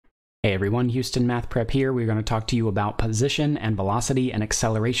Hey everyone, Houston Math Prep here. We're going to talk to you about position and velocity and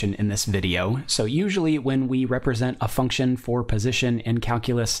acceleration in this video. So usually when we represent a function for position in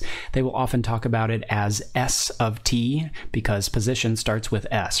calculus, they will often talk about it as s of t because position starts with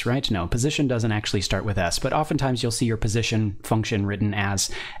s, right? No, position doesn't actually start with s, but oftentimes you'll see your position function written as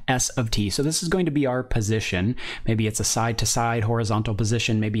s of t. So this is going to be our position. Maybe it's a side-to-side horizontal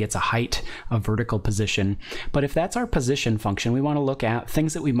position, maybe it's a height, a vertical position. But if that's our position function, we want to look at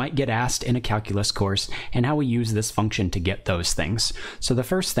things that we might get asked in a calculus course and how we use this function to get those things. So the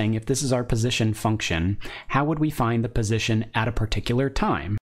first thing, if this is our position function, how would we find the position at a particular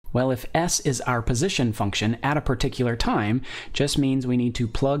time? Well, if s is our position function at a particular time, just means we need to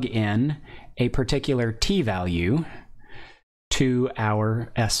plug in a particular t value to our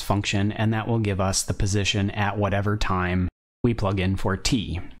s function, and that will give us the position at whatever time we plug in for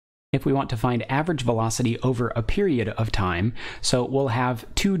t. If we want to find average velocity over a period of time, so we'll have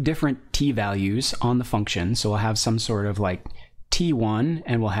two different t values on the function. So we'll have some sort of like t1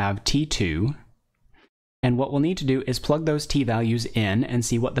 and we'll have t2. And what we'll need to do is plug those t values in and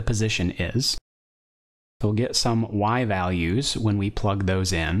see what the position is. So we'll get some y values when we plug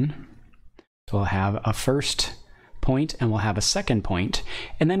those in. So we'll have a first point and we'll have a second point,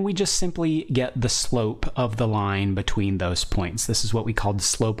 and then we just simply get the slope of the line between those points. This is what we called the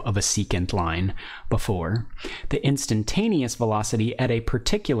slope of a secant line before. The instantaneous velocity at a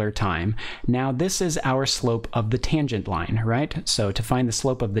particular time, now this is our slope of the tangent line, right? So to find the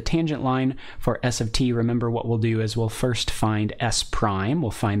slope of the tangent line for s of t, remember what we'll do is we'll first find s prime,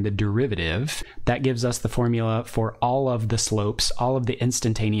 we'll find the derivative. That gives us the formula for all of the slopes, all of the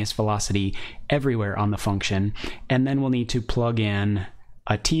instantaneous velocity everywhere on the function, and then we'll need to plug in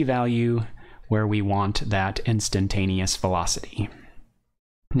a t value where we want that instantaneous velocity.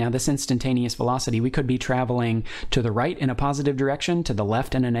 Now this instantaneous velocity, we could be traveling to the right in a positive direction, to the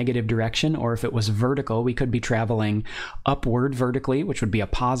left in a negative direction, or if it was vertical, we could be traveling upward vertically, which would be a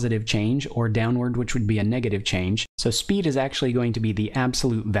positive change, or downward, which would be a negative change. So speed is actually going to be the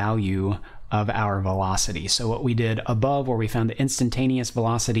absolute value of our velocity. So what we did above, where we found the instantaneous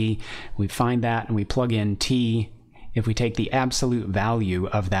velocity, we find that and we plug in t. If we take the absolute value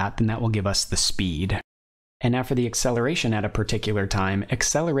of that, then that will give us the speed. And now for the acceleration at a particular time,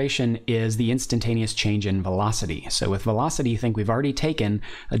 acceleration is the instantaneous change in velocity. So with velocity, think we've already taken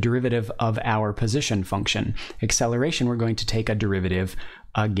a derivative of our position function. Acceleration, we're going to take a derivative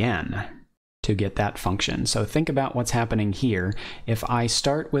again to get that function. So think about what's happening here. If I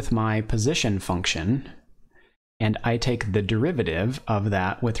start with my position function and I take the derivative of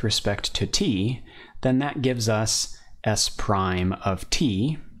that with respect to t, then that gives us s prime of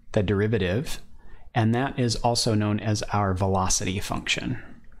t, the derivative, and that is also known as our velocity function.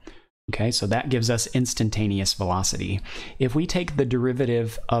 Okay, so that gives us instantaneous velocity. If we take the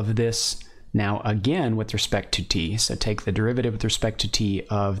derivative of this now again with respect to t, so take the derivative with respect to t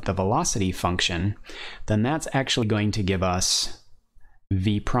of the velocity function, then that's actually going to give us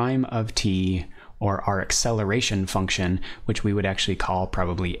v prime of t, or our acceleration function, which we would actually call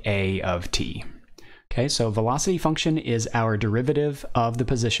probably a of t. Okay, so velocity function is our derivative of the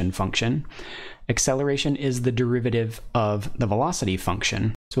position function. Acceleration is the derivative of the velocity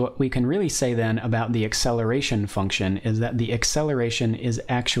function. So what we can really say then about the acceleration function is that the acceleration is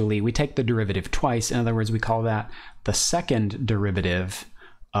actually, we take the derivative twice. In other words, we call that the second derivative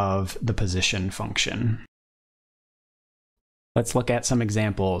of the position function. Let's look at some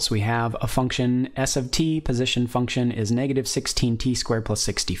examples. We have a function s of t, position function is negative 16t squared plus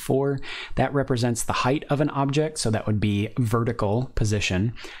 64. That represents the height of an object, so that would be vertical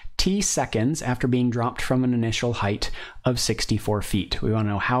position. T seconds after being dropped from an initial height of 64 feet. We want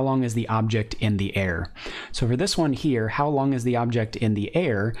to know how long is the object in the air. So for this one here, how long is the object in the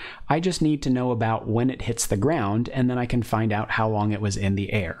air? I just need to know about when it hits the ground, and then I can find out how long it was in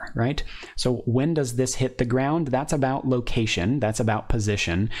the air, right? So when does this hit the ground? That's about location, that's about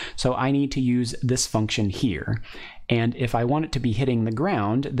position. So I need to use this function here. And if I want it to be hitting the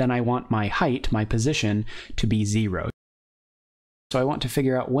ground, then I want my height, my position, to be 0. So I want to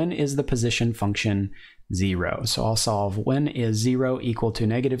figure out when is the position function 0. So I'll solve when is 0 equal to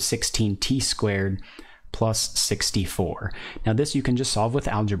negative 16t squared plus 64. Now this you can just solve with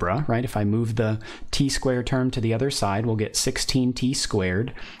algebra, right? If I move the t squared term to the other side, we'll get 16t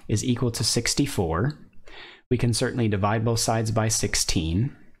squared is equal to 64. We can certainly divide both sides by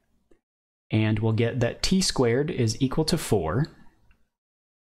 16. And we'll get that t squared is equal to 4.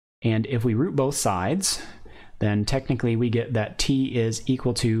 And if we root both sides, then technically we get that t is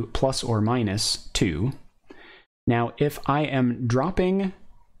equal to plus or minus 2. Now, if I am dropping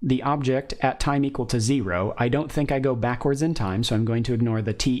the object at time equal to 0, I don't think I go backwards in time, so I'm going to ignore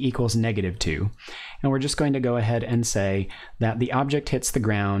the t equals -2. And we're just going to go ahead and say that the object hits the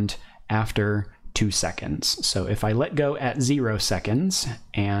ground after 2 seconds. So if I let go at 0 seconds,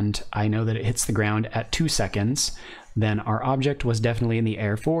 and I know that it hits the ground at 2 seconds, then our object was definitely in the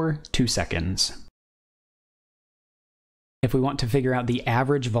air for 2 seconds. If we want to figure out the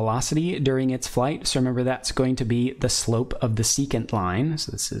average velocity during its flight, so remember that's going to be the slope of the secant line.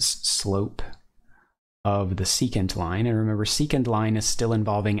 So this is slope of the secant line. And remember, secant line is still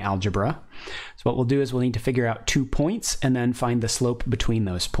involving algebra. So what we'll do is we'll need to figure out 2 points and then find the slope between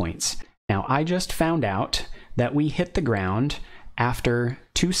those points. Now, I just found out that we hit the ground after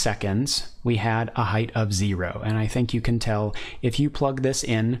 2 seconds, we had a height of 0. And I think you can tell if you plug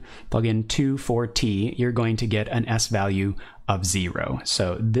in 2 for t, you're going to get an s value of 0.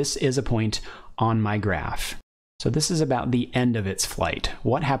 So this is a point on my graph. So this is about the end of its flight.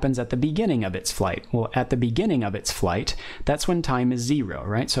 What happens at the beginning of its flight? Well, at the beginning of its flight, that's when time is 0,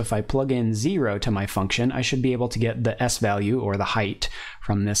 right? So if I plug in 0 to my function, I should be able to get the s value, or the height,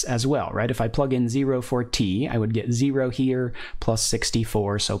 from this as well, right? If I plug in 0 for t, I would get 0 here plus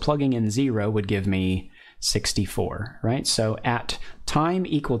 64. So plugging in 0 would give me 64, right? So at time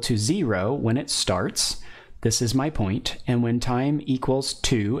equal to 0, when it starts, this is my point, and when time equals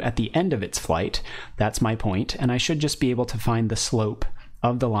 2 at the end of its flight, that's my point, and I should just be able to find the slope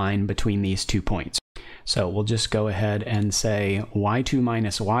of the line between these 2 points. So we'll just go ahead and say y2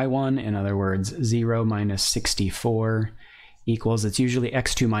 minus y1, in other words, 0 minus 64 equals, it's usually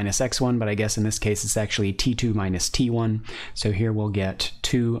x2 minus x1, but I guess in this case it's actually t2 minus t1. So here we'll get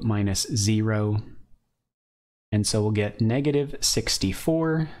 2 minus 0, and so we'll get negative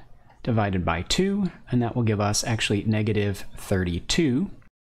 64 divided by 2, and that will give us actually negative 32.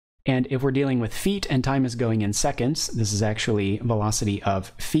 And if we're dealing with feet and time is going in seconds, this is actually velocity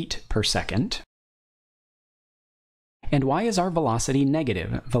of feet per second. And why is our velocity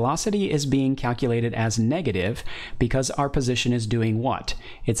negative? Velocity is being calculated as negative because our position is doing what?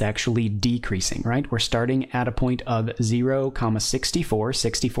 It's actually decreasing, right? We're starting at a point of 0,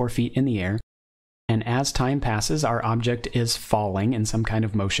 64 feet in the air. And as time passes, our object is falling in some kind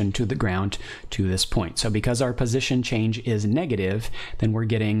of motion to the ground to this point. So because our position change is negative, then we're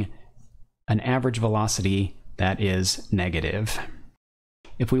getting an average velocity that is negative.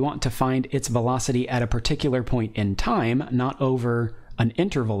 If we want to find its velocity at a particular point in time, not over an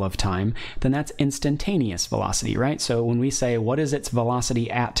interval of time, then that's instantaneous velocity, right? So when we say what is its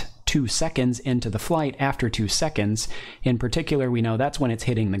velocity at 2 seconds into the flight, after 2 seconds, in particular, we know that's when it's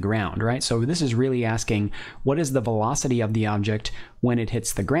hitting the ground, right? So this is really asking what is the velocity of the object when it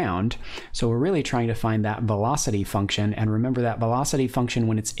hits the ground. So we're really trying to find that velocity function, and remember that velocity function,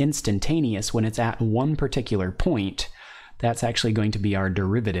 when it's instantaneous, when it's at one particular point, that's actually going to be our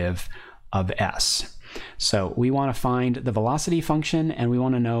derivative of s. So we want to find the velocity function, and we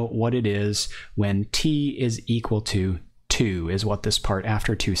want to know what it is when t is equal to 2 is what this part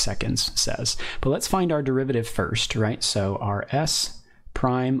after 2 seconds says. But let's find our derivative first, right? So our s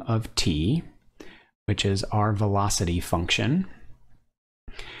prime of t, which is our velocity function.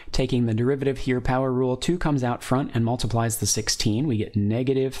 Taking the derivative here, power rule, 2 comes out front and multiplies the 16. We get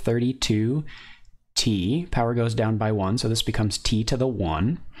negative 32 t. Power goes down by 1, so this becomes t to the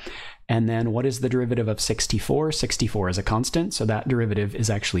 1. And then what is the derivative of 64? 64 is a constant, so that derivative is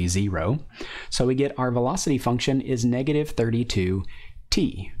actually 0. So we get our velocity function is negative 32t.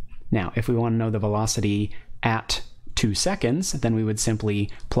 Now, if we want to know the velocity at 2 seconds, then we would simply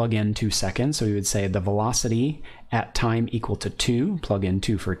plug in 2 seconds. So we would say the velocity at time equal to 2, plug in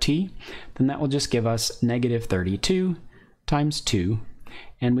 2 for t. Then that will just give us negative 32 times 2,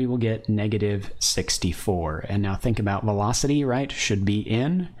 and we will get negative 64. And now think about velocity, right? Should be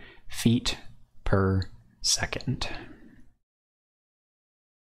in feet per second.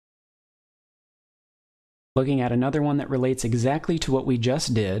 Looking at another one that relates exactly to what we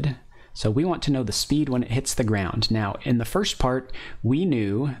just did. So we want to know the speed when it hits the ground. Now, in the first part, we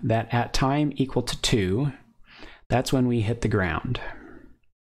knew that at time equal to 2, that's when we hit the ground.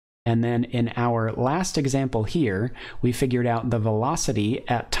 And then in our last example here, we figured out the velocity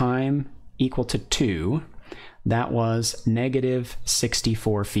at time equal to 2. That was negative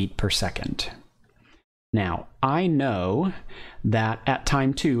 64 feet per second. Now, I know that at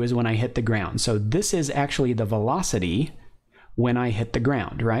time 2 is when I hit the ground. So this is actually the velocity when I hit the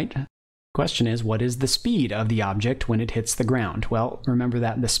ground, right? Question is, what is the speed of the object when it hits the ground? Well, remember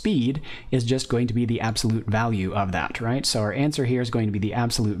that the speed is just going to be the absolute value of that, right? So our answer here is going to be the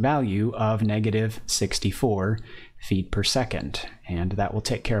absolute value of negative 64 feet per second. And that will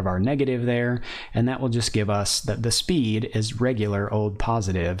take care of our negative there, and that will just give us that the speed is regular old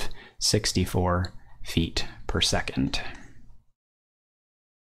positive 64 feet per second.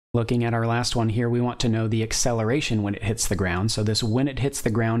 Looking at our last one here, we want to know the acceleration when it hits the ground. So this when it hits the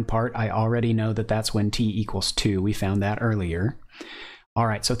ground part, I already know that that's when t equals 2. We found that earlier. All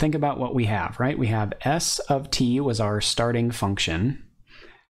right, so think about what we have, right? We have s of t was our starting function.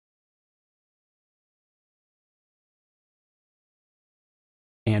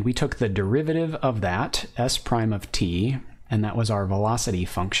 And we took the derivative of that, s prime of t, and that was our velocity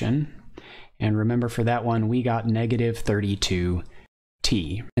function. And remember, for that one, we got negative 32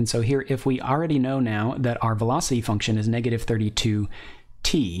 t. And so here, if we already know now that our velocity function is negative 32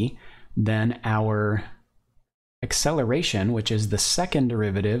 t, then our acceleration, which is the second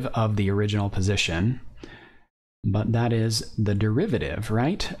derivative of the original position, but that is the derivative,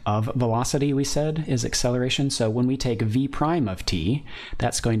 right, of velocity, we said, is acceleration. So when we take v prime of t,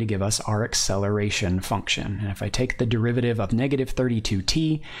 that's going to give us our acceleration function. And if I take the derivative of negative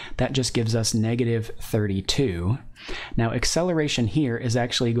 32t, that just gives us negative 32. Now, acceleration here is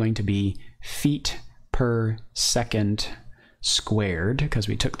actually going to be feet per second squared, because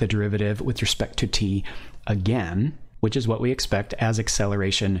we took the derivative with respect to t again, which is what we expect as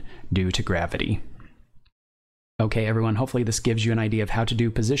acceleration due to gravity. Okay, everyone, hopefully this gives you an idea of how to do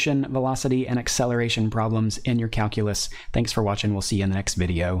position, velocity, and acceleration problems in your calculus. Thanks for watching. We'll see you in the next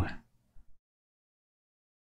video.